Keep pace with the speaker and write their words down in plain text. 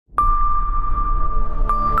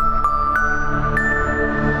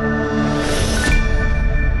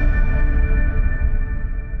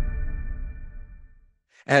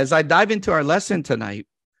as I dive into our lesson tonight,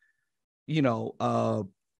 I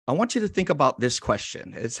want you to think about this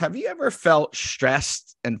question: have you ever felt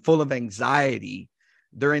stressed and full of anxiety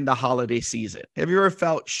during the holiday season? Have you ever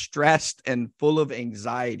felt stressed and full of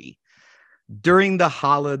anxiety during the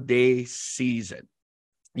holiday season?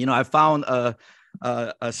 I found a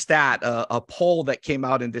poll that came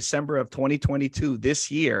out in December of 2022 this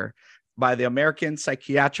year by the American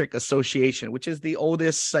Psychiatric Association, which is the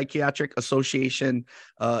oldest psychiatric association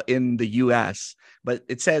in the U.S. But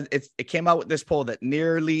it said it came out with this poll that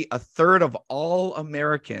nearly a third of all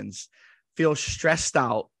Americans feel stressed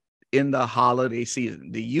out in the holiday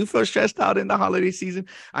season. Do you feel stressed out in the holiday season?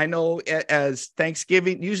 I know as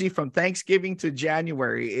Thanksgiving, usually from Thanksgiving to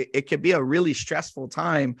January, it can be a really stressful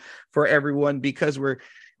time for everyone because we're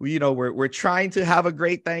trying to have a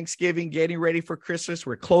great Thanksgiving, getting ready for Christmas.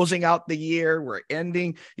 We're closing out the year. We're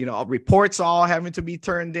ending, reports all having to be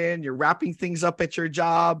turned in. You're wrapping things up at your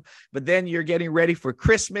job, but then you're getting ready for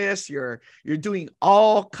Christmas. You're doing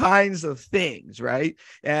all kinds of things, right?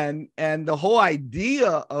 And the whole idea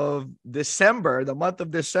of December, the month of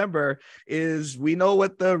December, is we know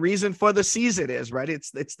what the reason for the season is, right?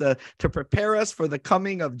 It's to prepare us for the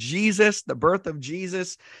coming of Jesus, the birth of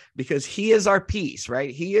Jesus, because he is our peace, right?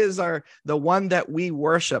 He is the one that we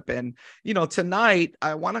worship. And, tonight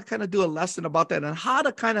I want to kind of do a lesson about that and how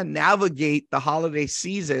to kind of navigate the holiday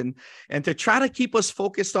season and to try to keep us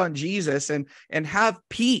focused on Jesus and have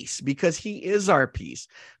peace because he is our peace.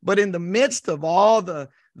 But in the midst of all the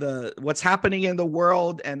what's happening in the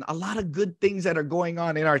world and a lot of good things that are going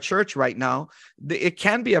on in our church right now, it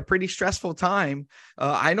can be a pretty stressful time.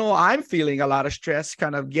 I know I'm feeling a lot of stress,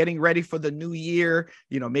 kind of getting ready for the new year,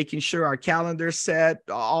 making sure our calendar's set,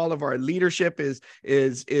 all of our leadership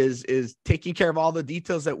is taking care of all the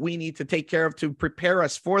details that we need to take care of to prepare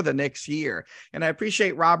us for the next year. And I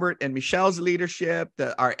appreciate Robert and Michelle's leadership,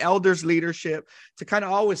 our elders' leadership, to kind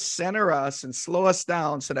of always center us and slow us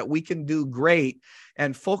down so that we can do great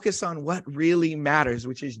and focus on what really matters,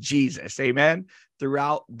 which is Jesus, amen,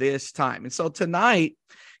 throughout this time. And so tonight,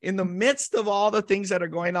 in the midst of all the things that are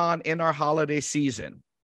going on in our holiday season,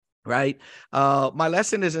 right, my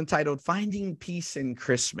lesson is entitled "Finding Peace in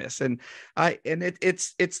Christmas," and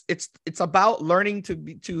it's about learning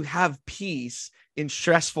to have peace in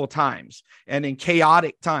stressful times and in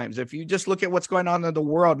chaotic times. If you just look at what's going on in the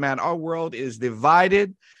world, man, our world is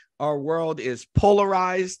divided, our world is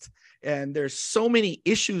polarized. And there's so many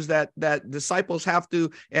issues that disciples have to,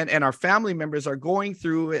 and our family members are going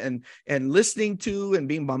through and listening to and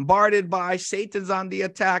being bombarded by. Satan's on the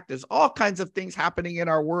attack. There's all kinds of things happening in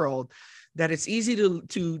our world that it's easy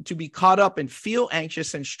to be caught up and feel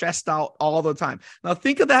anxious and stressed out all the time. Now,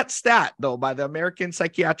 think of that stat, though, by the American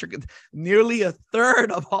Psychiatric. Nearly a third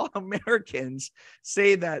of all Americans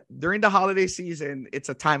say that during the holiday season, it's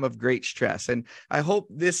a time of great stress. And I hope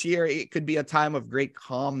this year it could be a time of great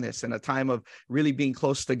calmness and a time of really being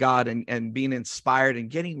close to God and being inspired and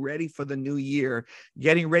getting ready for the new year,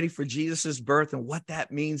 getting ready for Jesus's birth and what that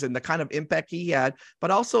means and the kind of impact he had,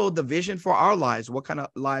 but also the vision for our lives, what kind of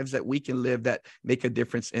lives that we can live that make a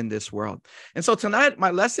difference in this world. And so tonight,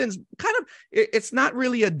 my lesson's it's not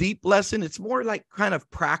really a deep lesson. It's more like kind of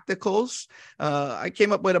practicals. I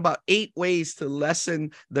came up with about 8 ways to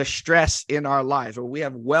lessen the stress in our lives, where we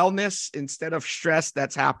have wellness instead of stress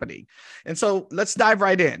that's happening. And so let's dive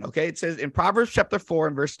right in. Okay. It says in Proverbs chapter 4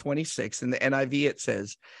 and verse 26 in the NIV, it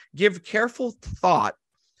says, "Give careful thought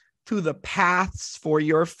to the paths for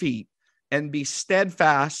your feet and be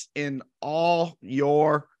steadfast in all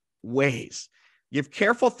your ways." Give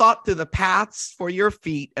careful thought to the paths for your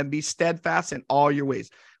feet and be steadfast in all your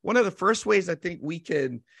ways. One of the first ways I think we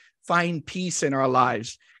can find peace in our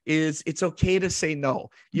lives is it's okay to say no.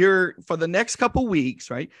 For the next couple weeks,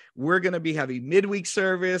 right? We're going to be having midweek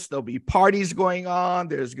service. There'll be parties going on.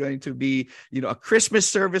 There's going to be, a Christmas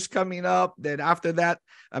service coming up. Then after that,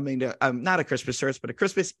 not a Christmas service, but a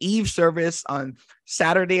Christmas Eve service on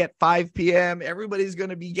Saturday at 5 p.m. Everybody's going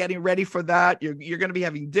to be getting ready for that. You're going to be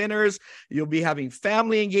having dinners. You'll be having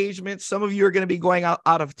family engagements. Some of you are going to be going out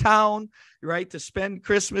of town, right, to spend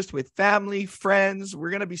Christmas with family, friends. We're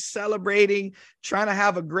going to be celebrating, trying to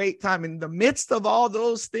have a great time. In the midst of all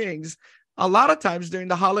those things, a lot of times during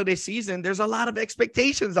the holiday season, there's a lot of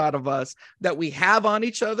expectations out of us that we have on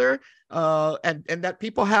each other and that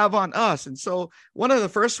people have on us. And so one of the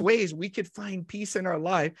first ways we could find peace in our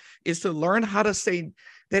life is to learn how to say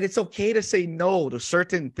that it's okay to say no to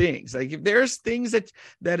certain things. Like if there's things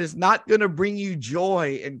that is not going to bring you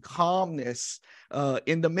joy and calmness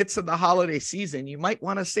in the midst of the holiday season, you might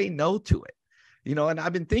want to say no to it. And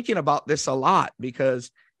I've been thinking about this a lot because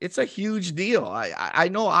it's a huge deal. I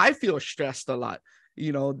know I feel stressed a lot.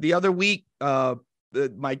 The other week, my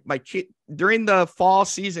kid during the fall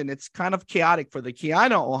season, it's kind of chaotic for the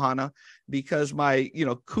Kiana Ohana because my,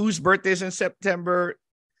 Ku's birthday is in September.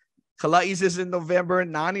 Kalai's is in November,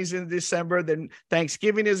 Nani's in December, then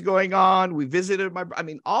Thanksgiving is going on. We visited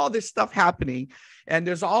all this stuff happening. And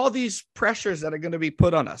there's all these pressures that are going to be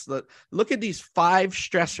put on us. Look at these 5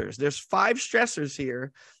 stressors. There's 5 stressors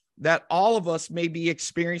here that all of us may be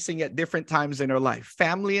experiencing at different times in our life.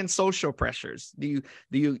 Family and social pressures. Do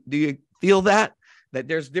you feel that? That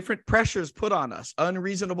there's different pressures put on us,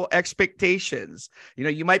 unreasonable expectations.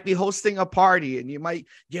 You might be hosting a party and you might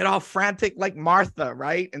get all frantic like Martha,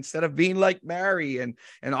 right? Instead of being like Mary, and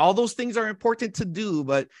all those things are important to do,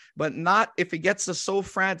 but not if it gets us so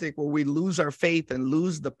frantic where we lose our faith and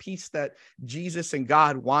lose the peace that Jesus and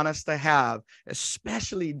God want us to have,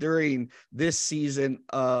 especially during this season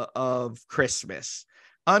of Christmas.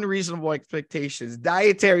 Unreasonable expectations,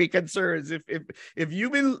 dietary concerns. If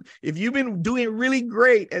you've been doing really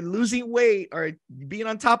great and losing weight or being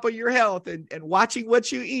on top of your health and watching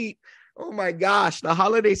what you eat, oh my gosh, the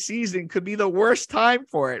holiday season could be the worst time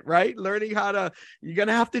for it, right? Learning you're going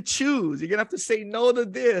to have to choose. You're going to have to say no to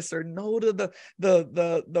this or no to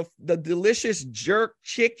the delicious jerk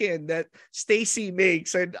chicken that Stacy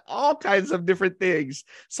makes and all kinds of different things.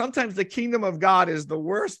 Sometimes the kingdom of God is the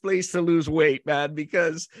worst place to lose weight, man,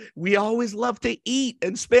 because we always love to eat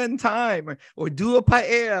and spend time or do a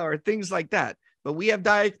paella or things like that. But we have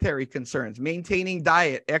dietary concerns, maintaining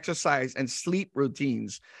diet, exercise, and sleep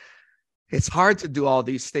routines. It's hard to do all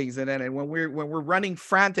these things, and when we're running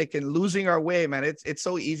frantic and losing our way, man, it's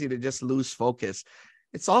so easy to just lose focus.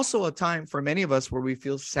 It's also a time for many of us where we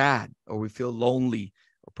feel sad or we feel lonely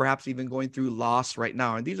or perhaps even going through loss right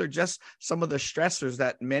now. And these are just some of the stressors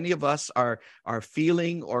that many of us are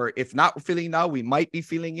feeling, or if not feeling now, we might be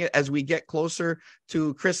feeling it as we get closer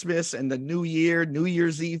to Christmas and the New Year, New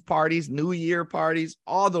Year's Eve parties, New Year parties,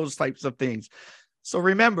 all those types of things. So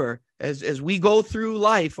remember, as we go through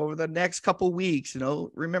life over the next couple weeks,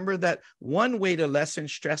 remember that one way to lessen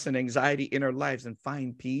stress and anxiety in our lives and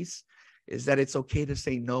find peace is that it's okay to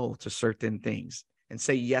say no to certain things and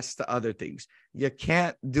say yes to other things. You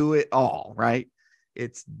can't do it all, right?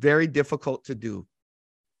 It's very difficult to do.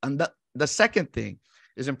 And the second thing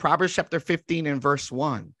is in Proverbs chapter 15 and verse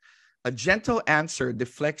 1. A gentle answer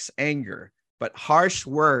deflects anger, but harsh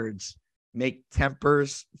words make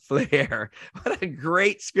tempers flare. What a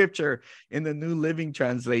great scripture in the New Living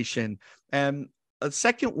Translation. And a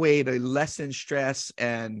second way to lessen stress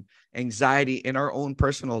and anxiety in our own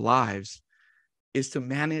personal lives is to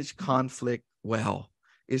manage conflict well,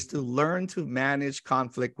 is to learn to manage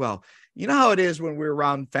conflict well. You know how it is when we're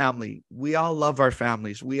around family. We all love our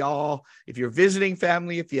families. If you're visiting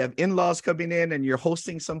family, if you have in-laws coming in and you're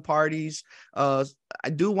hosting some parties, I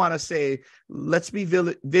do want to say, let's be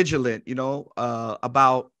vigilant,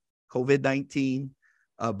 about COVID-19,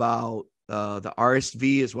 about the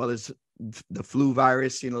RSV, as well as the flu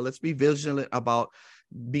virus. Let's be vigilant about,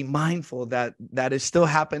 be mindful that is still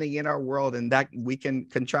happening in our world, and that we can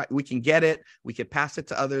get it, we can pass it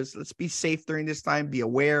to others. Let's be safe during this time. Be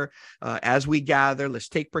aware as we gather. Let's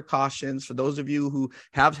take precautions. For those of you who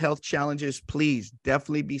have health challenges, please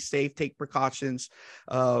definitely be safe. Take precautions.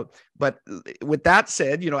 But with that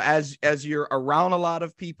said, as you're around a lot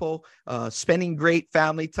of people, spending great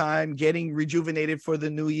family time, getting rejuvenated for the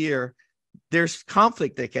new year, there's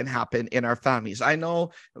conflict that can happen in our families. I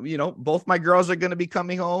know, both my girls are going to be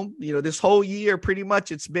coming home. This whole year, pretty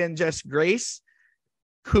much it's been just Grace,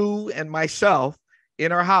 Ku, and myself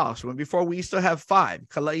in our house. Before we used to have 5.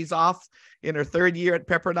 Kalai's off in her 3rd year at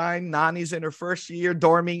Pepperdine. Nani's in her 1st year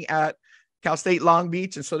dorming at Cal State Long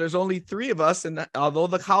Beach. And so there's only 3 of us. And although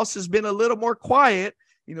the house has been a little more quiet,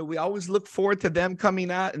 we always look forward to them coming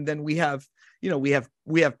out. And then we have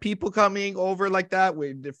people coming over like that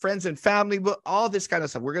with friends and family, but all this kind of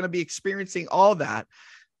stuff. We're going to be experiencing all that.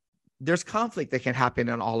 There's conflict that can happen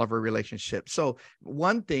in all of our relationships. So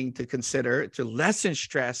one thing to consider to lessen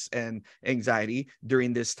stress and anxiety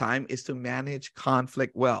during this time is to manage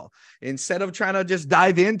conflict well. Instead of trying to just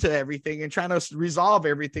dive into everything and trying to resolve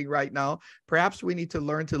everything right now, perhaps we need to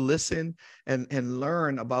learn to listen and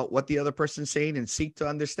learn about what the other person's saying and seek to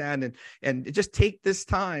understand and just take this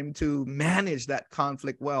time to manage that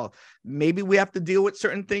conflict well. Maybe we have to deal with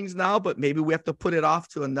certain things now, but maybe we have to put it off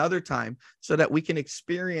to another time so that we can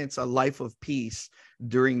experience a life of peace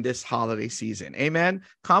during this holiday season. Amen.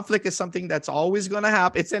 Conflict is something that's always going to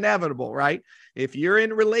happen. It's inevitable, right? If you're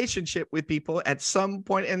in a relationship with people, at some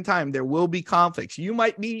point in time, there will be conflicts. You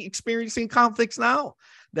might be experiencing conflicts now.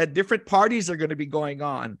 that different parties are going to be going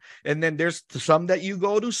on. And then there's some that you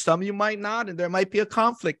go to, some you might not, and there might be a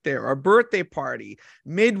conflict there, or a birthday party,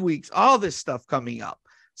 midweeks, all this stuff coming up.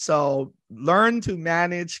 So learn to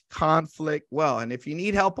manage conflict well. And if you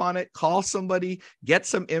need help on it, call somebody, get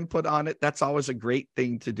some input on it. That's always a great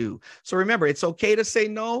thing to do. So remember, it's okay to say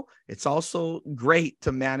no. It's also great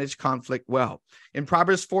to manage conflict well. In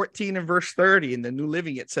Proverbs 14 and verse 30 in the New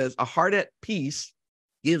Living, it says, a heart at peace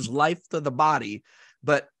gives life to the body,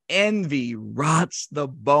 but envy rots the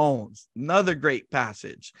bones. Another great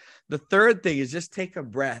passage. The third thing is just take a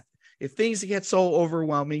breath. If things get so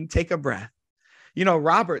overwhelming, take a breath. You know,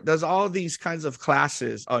 Robert does all these kinds of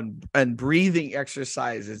classes on and breathing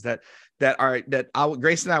exercises that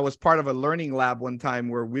Grace and I was part of a learning lab one time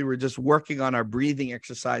where we were just working on our breathing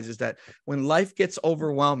exercises, that when life gets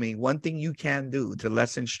overwhelming, one thing you can do to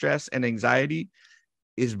lessen stress and anxiety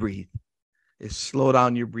is breathe, is slow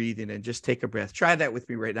down your breathing and just take a breath. Try that with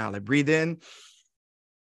me right now. Like breathe in,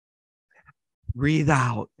 breathe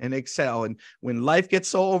out, and exhale. And when life gets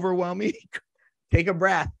so overwhelming, take a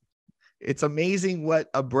breath. It's amazing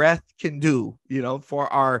what a breath can do, you know, for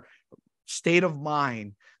our state of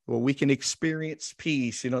mind, where we can experience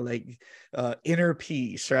peace, you know, like inner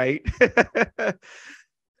peace, right?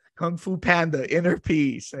 Kung Fu Panda, inner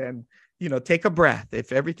peace. And, you know, take a breath.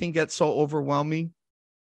 If everything gets so overwhelming,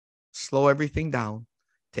 slow everything down,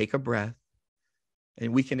 take a breath,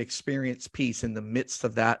 and we can experience peace in the midst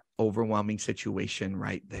of that overwhelming situation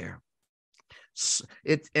right there.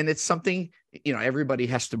 It's something, you know, everybody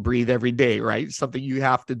has to breathe every day, right? Something you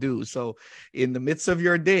have to do. So in the midst of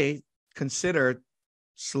your day, consider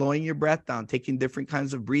slowing your breath down, taking different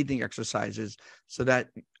kinds of breathing exercises so that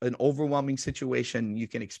an overwhelming situation, you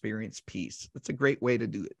can experience peace. That's a great way to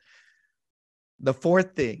do it. The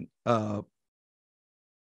fourth thing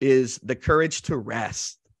is the courage to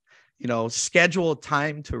rest. You know, schedule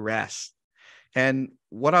time to rest. And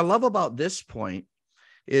what I love about this point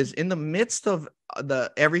is in the midst of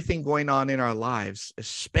everything going on in our lives,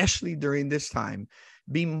 especially during this time,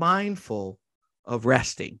 be mindful of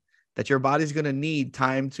resting, that your body's going to need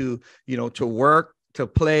time to, you know, to work, to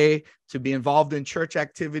play, to be involved in church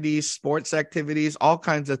activities, sports activities, all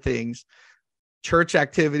kinds of things, church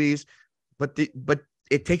activities. But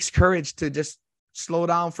it takes courage to just slow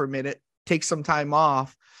down for a minute, take some time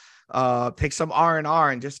off, take some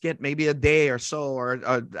R&R and just get maybe a day or so, or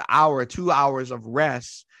an hour, 2 hours of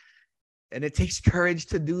rest. And it takes courage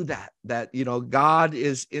to do that, you know, God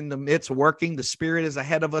is in the midst working. The Spirit is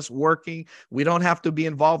ahead of us working. We don't have to be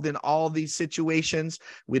involved in all these situations.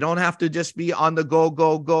 We don't have to just be on the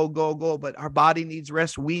go, but our body needs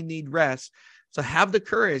rest. We need rest. So have the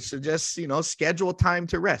courage to just, you know, schedule time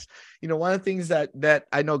to rest. You know, one of the things that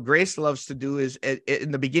I know Grace loves to do is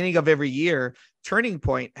in the beginning of every year, Turning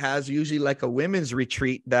Point has usually like a women's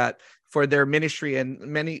retreat that for their ministry, and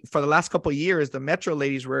for the last couple of years, the Metro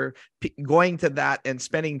ladies were going to that and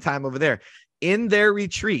spending time over there. In their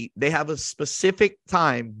retreat, they have a specific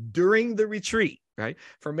time during the retreat, right?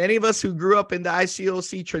 For many of us who grew up in the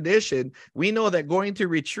ICOC tradition, we know that going to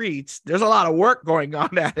retreats, there's a lot of work going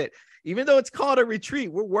on at it. Even though it's called a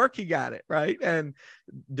retreat, we're working at it, right? And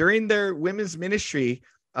during their women's ministry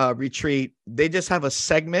retreat, they just have a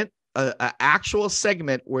segment, an actual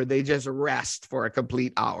segment where they just rest for a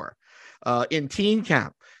complete hour. In teen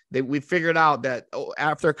camp, we figured out that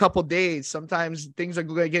after a couple of days, sometimes things are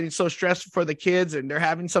getting so stressful for the kids and they're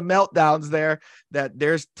having some meltdowns there, that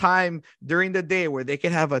there's time during the day where they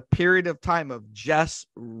can have a period of time of just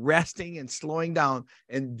resting and slowing down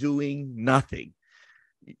and doing nothing.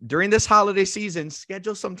 During this holiday season,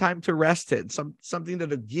 schedule some time to rest in, something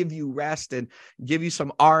that'll give you rest and give you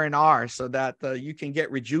some R&R so that you can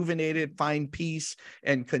get rejuvenated, find peace,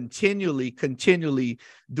 and continually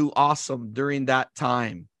do awesome during that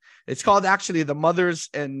time. It's called actually the Mothers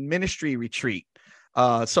and Ministry Retreat.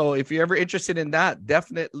 So if you're ever interested in that,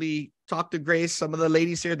 definitely talk to Grace. Some of the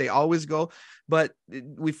ladies here, they always go. But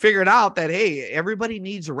we figured out that, hey, everybody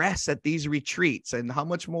needs rest at these retreats. And how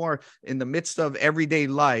much more in the midst of everyday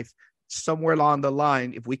life, somewhere along the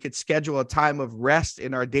line, if we could schedule a time of rest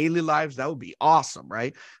in our daily lives, that would be awesome,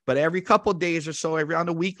 right? But every couple of days or so, on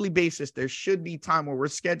a weekly basis, there should be time where we're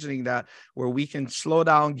scheduling that, where we can slow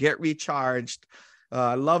down, get recharged.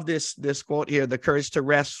 I love this quote here: the courage to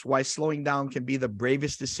rest, why slowing down can be the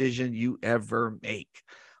bravest decision you ever make.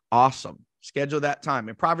 Awesome. Schedule that time.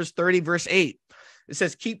 In Proverbs 30, verse 8, it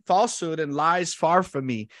says, keep falsehood and lies far from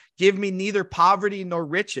me. Give me neither poverty nor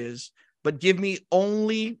riches, but give me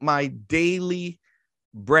only my daily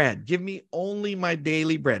bread. Give me only my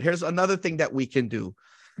daily bread. Here's another thing that we can do.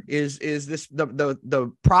 is this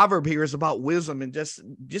the proverb here is about wisdom and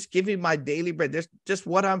just giving my daily bread. Just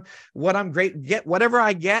what I'm get whatever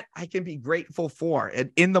I get, I can be grateful for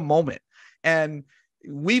and in the moment. And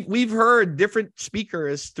we've heard different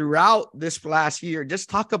speakers throughout this last year just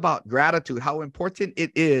talk about gratitude, how important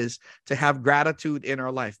it is to have gratitude in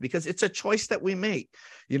our life, because it's a choice that we make.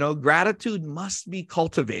 You know, gratitude must be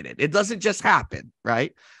cultivated. It doesn't just happen,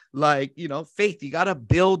 right? Like, you know, faith, you got to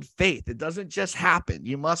build faith. It doesn't just happen.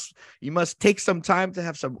 You must take some time to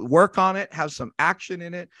have some work on it, have some action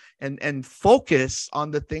in it, and focus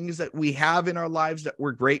on the things that we have in our lives that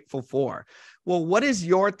we're grateful for. Well, what is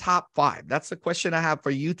your top 5? That's the question I have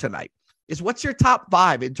for you tonight. Is what's your top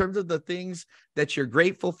 5 in terms of the things that you're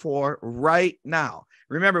grateful for right now?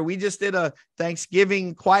 Remember, we just did a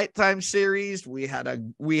Thanksgiving quiet time series. We had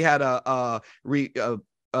a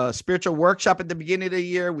spiritual workshop at the beginning of the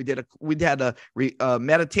year. We had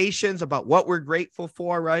meditations about what we're grateful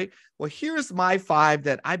for, right? Well, here's my 5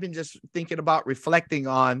 that I've been just thinking about, reflecting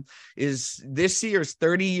on. Is this year's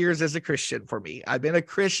 30 years as a Christian for me. I've been a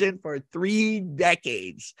Christian for 3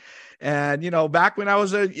 decades. And, you know, back when I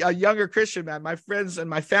was a younger Christian, man, my friends and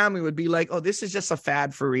my family would be like, oh, this is just a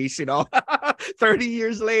fad for Rhys, you know. 30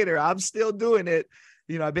 years later, I'm still doing it.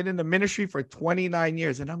 You know, I've been in the ministry for 29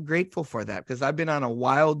 years, and I'm grateful for that, because I've been on a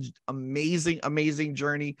wild, amazing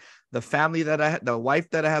journey. The family that I had, the wife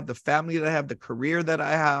that I have, the family that I have, the career that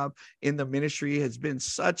I have in the ministry has been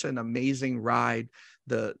such an amazing ride.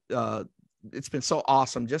 It's been so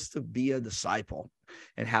awesome just to be a disciple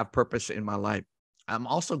and have purpose in my life. I'm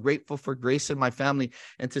also grateful for Grace and my family,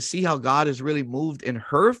 and to see how God has really moved in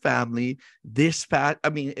her family it's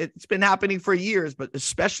been happening for years, but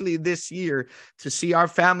especially this year, to see our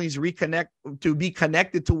families reconnect, to be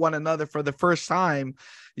connected to one another for the first time,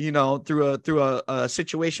 you know, through a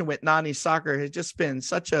situation with Nani soccer. It's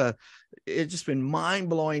just been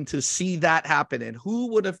mind-blowing to see that happen. And who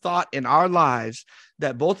would have thought in our lives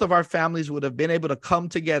that both of our families would have been able to come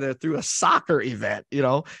together through a soccer event, you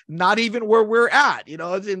know, not even where we're at, you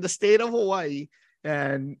know, it's in the state of Hawaii.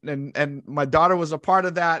 And my daughter was a part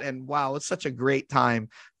of that. And wow, it's such a great time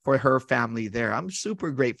for her family there. I'm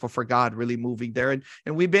super grateful for God really moving there.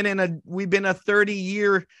 And we've been a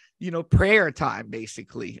 30-year, you know, prayer time,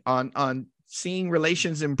 basically, on seeing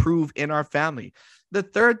relations improve in our family. The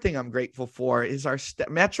third thing I'm grateful for is our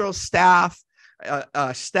Metro staff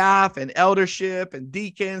and eldership and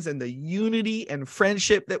deacons, and the unity and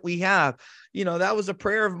friendship that we have. You know, that was a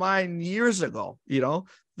prayer of mine years ago, you know,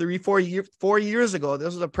 4 years ago.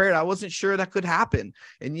 This was a prayer. I wasn't sure that could happen.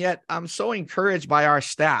 And yet I'm so encouraged by our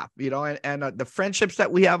staff, you know, and the friendships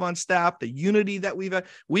that we have on staff, the unity that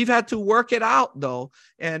we've had to work it out, though.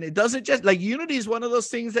 And it doesn't just, like, unity is one of those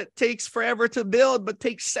things that takes forever to build, but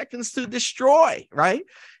takes seconds to destroy, right?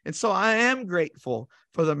 And so I am grateful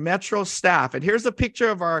for the Metro staff. And here's a picture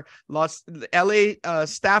of our LA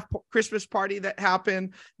staff Christmas party that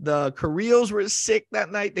happened. The Carrillos were sick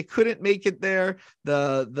that night. They couldn't make it there.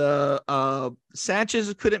 The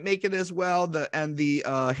Sanchez couldn't make it as well. The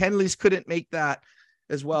Henleys couldn't make that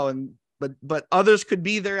as well. But others could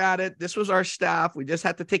be there at it. This was our staff. We just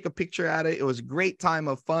had to take a picture at it. It was a great time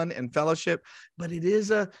of fun and fellowship. But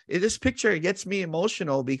this picture gets me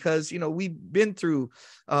emotional, because, you know, we've been through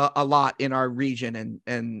a lot in our region,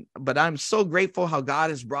 but I'm so grateful how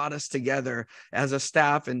God has brought us together as a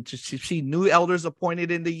staff, and to see new elders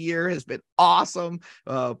appointed in the year has been awesome.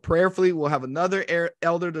 Prayerfully, we'll have another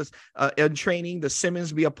elder in training, the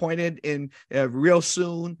Simmons, be appointed in real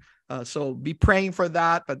soon. So be praying for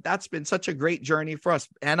that. But that's been such a great journey for us,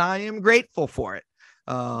 and I am grateful for it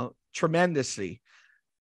tremendously.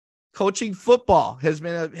 Coaching football has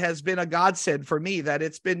been a godsend for me. That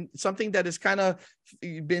it's been something that has kind of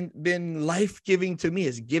been life-giving to me.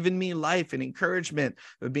 It's given me life and encouragement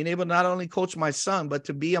of being able to not only coach my son, but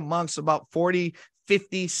to be amongst about 40,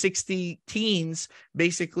 50, 60 teens,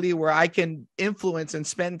 basically, where I can influence and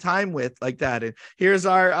spend time with, like that. And here's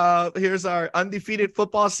our undefeated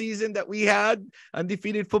football season that we had,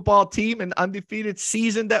 undefeated football team, and undefeated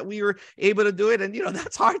season that we were able to do it. And, you know,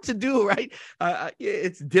 that's hard to do, right?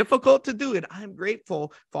 It's difficult to do it. I'm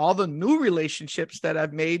grateful for all the new relationships that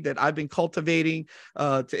I've made, that I've been cultivating,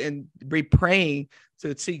 and be praying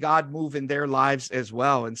to see God move in their lives as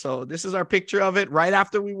well. And so this is our picture of it right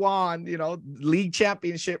after we won, you know, league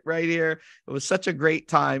championship right here. It was such a great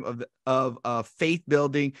time of faith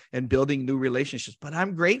building and building new relationships. But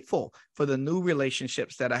I'm grateful for the new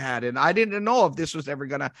relationships that I had. And I didn't know if this was ever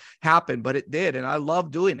going to happen, but it did. And I love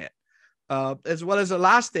doing it. As well as the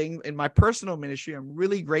last thing in my personal ministry, I'm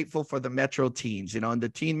really grateful for the Metro teens, and the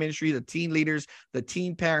teen ministry, the teen leaders, the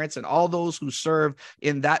teen parents, and all those who serve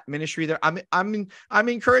in that ministry there. I'm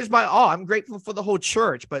encouraged by all. I'm grateful for the whole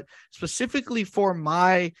church, but specifically for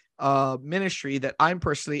my ministry that I'm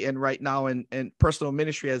personally in right now, in personal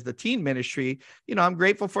ministry as the teen ministry, I'm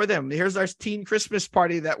grateful for them. Here's our teen Christmas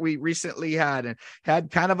party that we recently had, and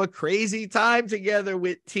had kind of a crazy time together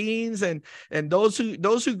with teens, and those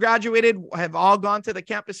who graduated have all gone to the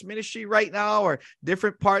campus ministry right now, or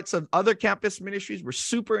different parts of other campus ministries. We're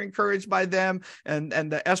super encouraged by them, and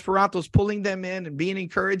the Esperanto's pulling them in and being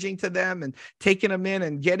encouraging to them and taking them in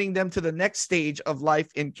and getting them to the next stage of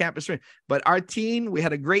life in campus. But our teen, we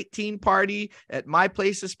had a great teen party at my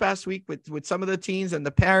place this past week with some of the teens and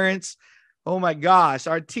the parents. Oh my gosh,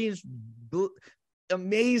 our teens,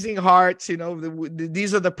 amazing hearts.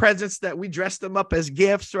 These are the presents that we dressed them up as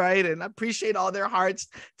gifts, right? And I appreciate all their hearts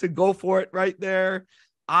to go for it right there.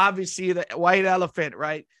 Obviously, the white elephant,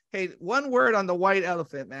 right? Hey, one word on the white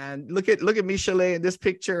elephant, man. Look at Michelet in this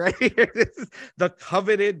picture right here. This is the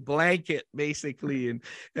coveted blanket, basically.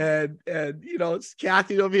 And it's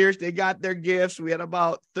Kathy over here. They got their gifts. We had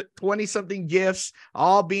about 20 something gifts,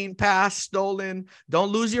 all being passed, stolen.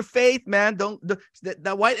 Don't lose your faith, man. The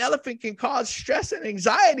white elephant can cause stress and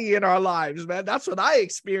anxiety in our lives, man. That's what I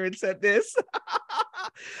experienced at this.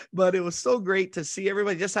 But it was so great to see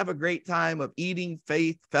everybody just have a great time of eating,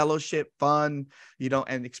 faith, fellowship, fun,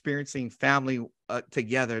 and experiencing family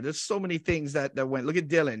together. There's so many things that went. Look at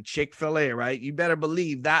Dylan, Chick-fil-A, right? You better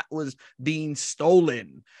believe that was being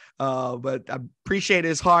stolen. But I appreciate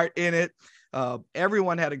his heart in it.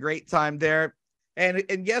 Everyone had a great time there.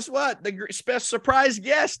 And guess what? The surprise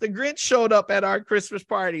guest, the Grinch, showed up at our Christmas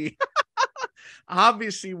party.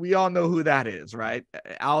 Obviously, we all know who that is, right?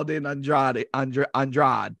 Alden Andrade.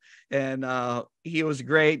 And he was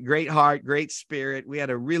great heart, great spirit. We had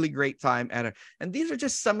a really great time at it. And these are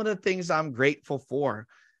just some of the things I'm grateful for.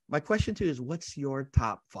 My question to you is, what's your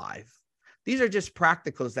top 5? These are just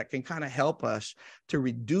practicals that can kind of help us to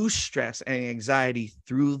reduce stress and anxiety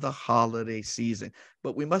through the holiday season.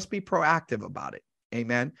 But we must be proactive about it.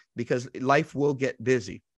 Amen. Because life will get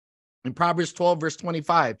busy. In Proverbs 12, verse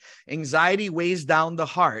 25, anxiety weighs down the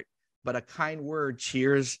heart, but a kind word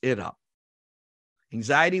cheers it up.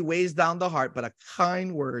 Anxiety weighs down the heart, but a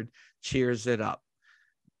kind word cheers it up.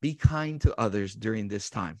 Be kind to others during this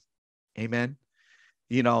time. Amen.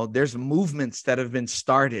 There's movements that have been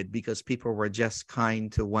started because people were just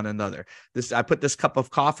kind to one another. I put this cup of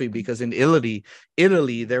coffee because in Italy,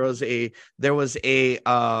 there was a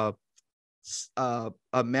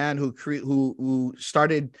man who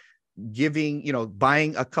started giving,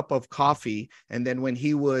 buying a cup of coffee, and then when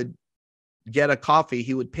he would get a coffee,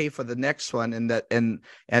 he would pay for the next one, and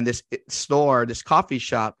this store, this coffee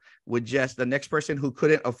shop, would just, the next person who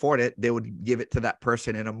couldn't afford it, they would give it to that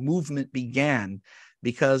person, and a movement began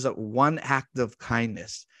because of one act of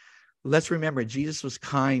kindness. Let's remember, Jesus was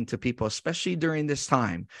kind to people, especially during this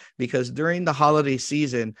time, because during the holiday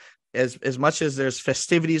season, as much as there's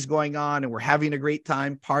festivities going on and we're having a great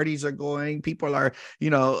time, parties are going, people are,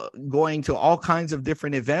 going to all kinds of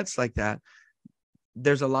different events like that.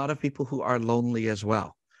 There's a lot of people who are lonely as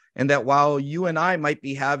well. And that while you and I might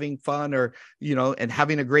be having fun or, and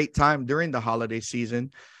having a great time during the holiday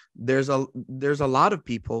season, there's a lot of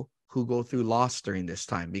people who go through loss during this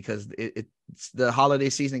time, because the holiday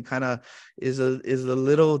season kind of is a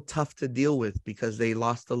little tough to deal with, because they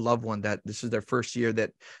lost a loved one that this is their first year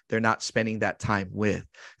that they're not spending that time with.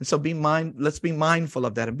 And so let's be mindful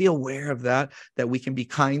of that and be aware of that we can be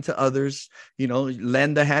kind to others,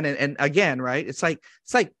 lend a hand. And again, right, it's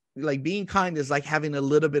like being kind is like having a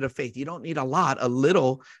little bit of faith. You don't need a lot. A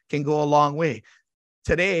little can go a long way.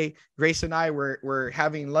 Today, Grace and I were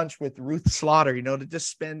having lunch with Ruth Slaughter, to just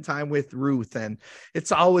spend time with Ruth. And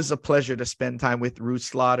it's always a pleasure to spend time with Ruth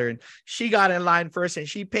Slaughter. And she got in line first and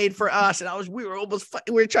she paid for us. And we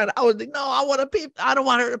were trying to, I was like, no, I want to pay. I don't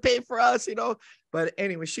want her to pay for us, But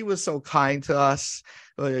anyway, she was so kind to us.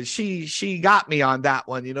 She got me on that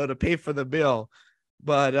one, to pay for the bill.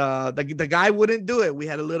 But the guy wouldn't do it. We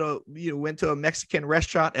had went to a Mexican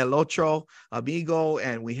restaurant, El Otro Amigo,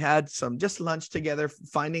 and we had some just lunch together,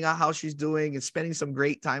 finding out how she's doing and spending some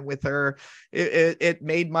great time with her. It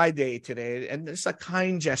made my day today. And it's a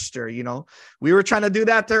kind gesture, We were trying to do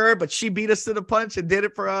that to her, but she beat us to the punch and did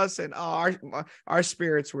it for us. And our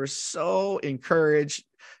spirits were so encouraged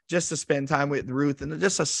just to spend time with Ruth. And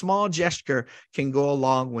just a small gesture can go a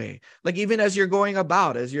long way. Like even as you're going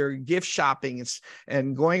about, as you're gift shopping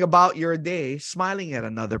and going about your day, smiling at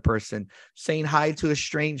another person, saying hi to a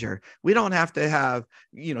stranger. We don't have to have,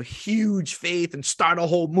 huge faith and start a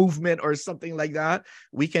whole movement or something like that.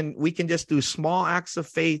 We can just do small acts of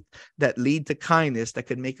faith that lead to kindness that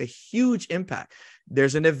can make a huge impact.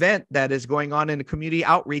 There's an event that is going on in the community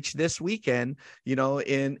outreach this weekend,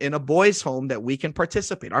 in a boys' home that we can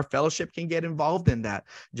participate. Our fellowship can get involved in that.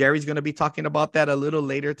 Jerry's going to be talking about that a little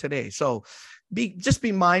later today. So just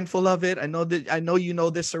be mindful of it. I know you know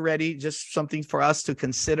this already, just something for us to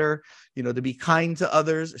consider, to be kind to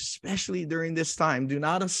others, especially during this time. Do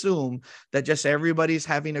not assume that just everybody's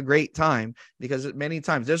having a great time, because many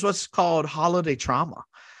times there's what's called holiday trauma.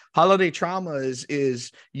 Holiday trauma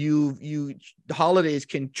is the holidays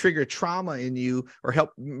can trigger trauma in you or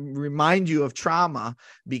help remind you of trauma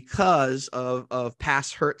because of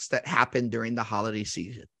past hurts that happened during the holiday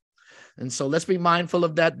season. And so let's be mindful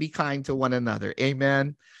of that. Be kind to one another.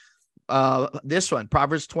 Amen. This one,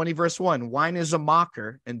 Proverbs 20, verse 1, wine is a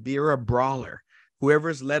mocker and beer a brawler. Whoever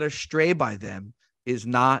is led astray by them is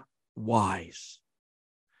not wise.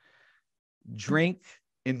 Drink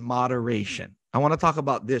in moderation. I want to talk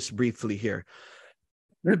about this briefly here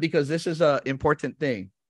because this is an important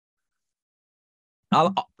thing.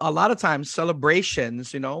 A lot of times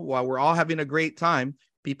celebrations, while we're all having a great time,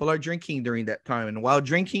 people are drinking during that time. And while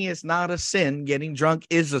drinking is not a sin, getting drunk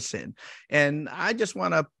is a sin. And I just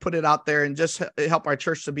want to put it out there and just help our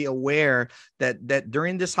church to be aware that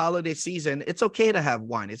during this holiday season, it's okay to have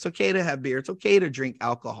wine. It's okay to have beer. It's okay to drink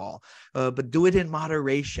alcohol, but do it in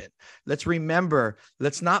moderation. Let's remember,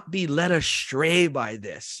 let's not be led astray by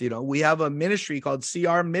this. We have a ministry called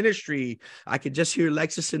CR Ministry. I could just hear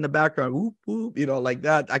Lexus in the background, whoop, whoop, like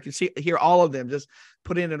that. I can hear all of them just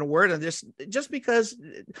put in a word on this, just because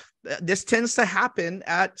this tends to happen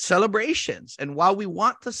at celebrations. And while we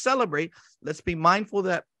want to celebrate, let's be mindful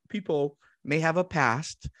that people may have a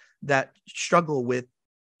past that struggle with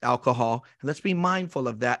alcohol. And let's be mindful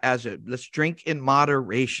of that let's drink in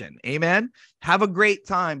moderation. Amen. Have a great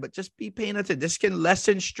time, but just be paying attention. This can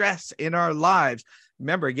lessen stress in our lives.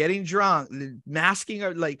 Remember, getting drunk, masking,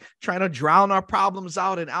 or like trying to drown our problems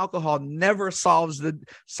out in alcohol never solves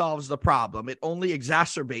the problem. It only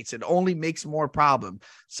exacerbates. It only makes more problem.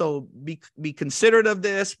 So be considerate of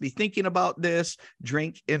this. Be thinking about this.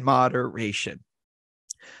 Drink in moderation.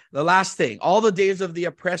 The last thing, all the days of the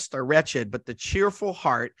oppressed are wretched, but the cheerful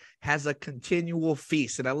heart has a continual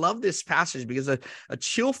feast. And I love this passage because a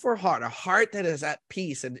cheerful heart, a heart that is at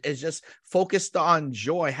peace and is just focused on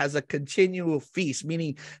joy, has a continual feast,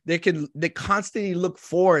 meaning they constantly look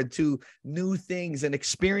forward to new things and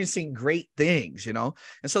experiencing great things, And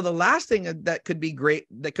so the last thing that could be great,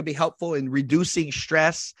 that could be helpful in reducing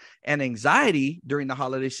stress and anxiety during the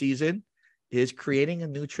holiday season is creating a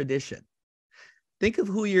new tradition. Think of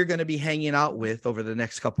who you're going to be hanging out with over the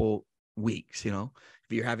next couple weeks. If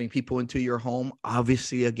you're having people into your home,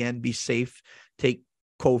 obviously, again, be safe, take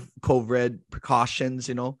COVID precautions,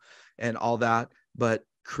 and all that. But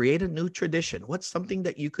create a new tradition. What's something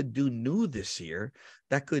that you could do new this year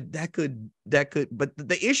that could, but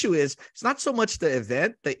the issue is, it's not so much the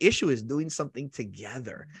event. The issue is doing something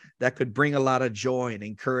together that could bring a lot of joy and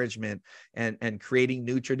encouragement and creating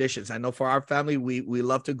new traditions. I know for our family, we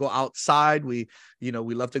love to go outside. We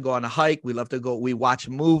love to go on a hike. We watch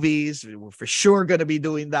movies. We're for sure going to be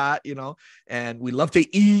doing that, and we love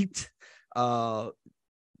to eat, our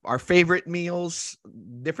favorite meals,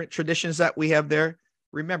 different traditions that we have there.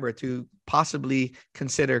 Remember to possibly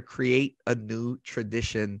create a new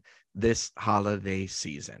tradition this holiday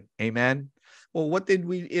season. Amen. Well, what did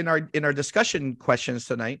we in our discussion questions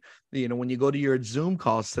tonight? When you go to your Zoom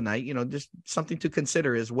calls tonight, just something to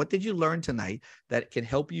consider is, what did you learn tonight that can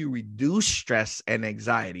help you reduce stress and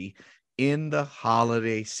anxiety in the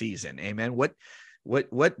holiday season? Amen. What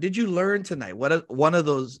did you learn tonight? One of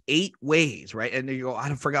those 8 ways, right? And you go,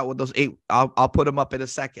 I forgot what those 8. I'll put them up in a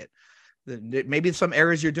second. Maybe some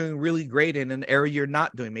areas you're doing really great in an area you're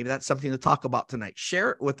not doing. Maybe that's something to talk about tonight.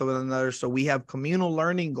 Share it with one another so we have communal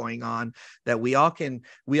learning going on, that we all can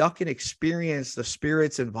experience the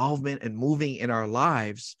Spirit's involvement and moving in our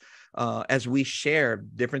lives as we share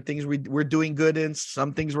different things we're doing good in,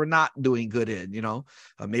 some things we're not doing good in.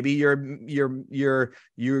 Maybe you're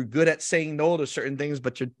good at saying no to certain things,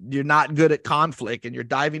 but you're not good at conflict, and you're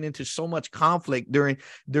diving into so much conflict during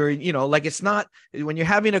like, it's not, when you're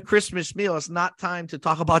having a Christmas meal, it's not time to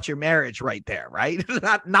talk about your marriage right there, right?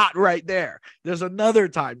 not right there. There's another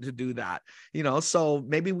time to do that. So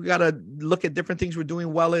maybe we got to look at different things we're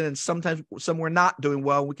doing well in, and sometimes some we're not doing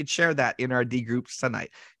well. We could share that in our D groups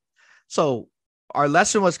tonight. So our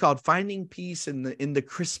lesson was called Finding Peace in the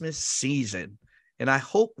Christmas Season. And I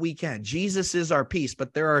hope we can. Jesus is our peace,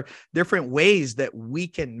 but there are different ways that we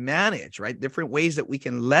can manage, right? Different ways that we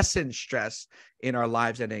can lessen stress in our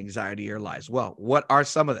lives and anxiety in our lives. Well, what are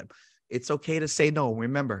some of them? It's okay to say no.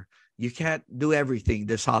 Remember, you can't do everything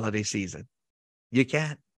this holiday season. You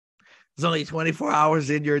can't. There's only 24 hours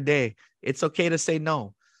in your day. It's okay to say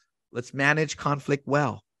no. Let's manage conflict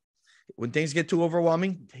well. When things get too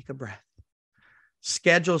overwhelming, take a breath.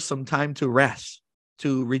 Schedule some time to rest,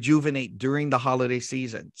 to rejuvenate during the holiday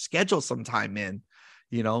season. Schedule some time in,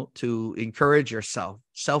 to encourage yourself.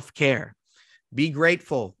 Self-care. Be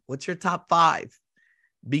grateful. What's your top 5?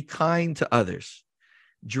 Be kind to others.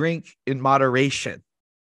 Drink in moderation,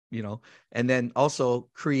 and then also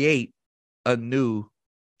create a new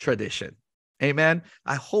tradition. Amen.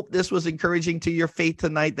 I hope this was encouraging to your faith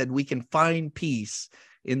tonight, that we can find peace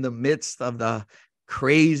in the midst of the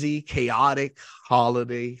crazy, chaotic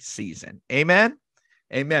holiday season. Amen.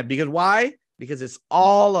 Amen. Because why? Because it's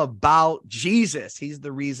all about Jesus. He's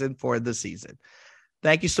the reason for the season.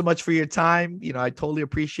 Thank you so much for your time. I totally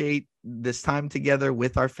appreciate this time together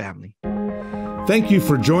with our family. Thank you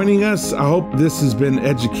for joining us. I hope this has been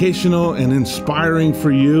educational and inspiring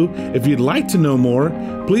for you. If you'd like to know more,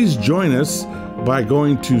 please join us by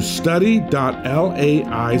going to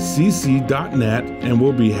study.laicc.net, and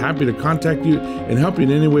we'll be happy to contact you and help you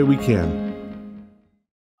in any way we can.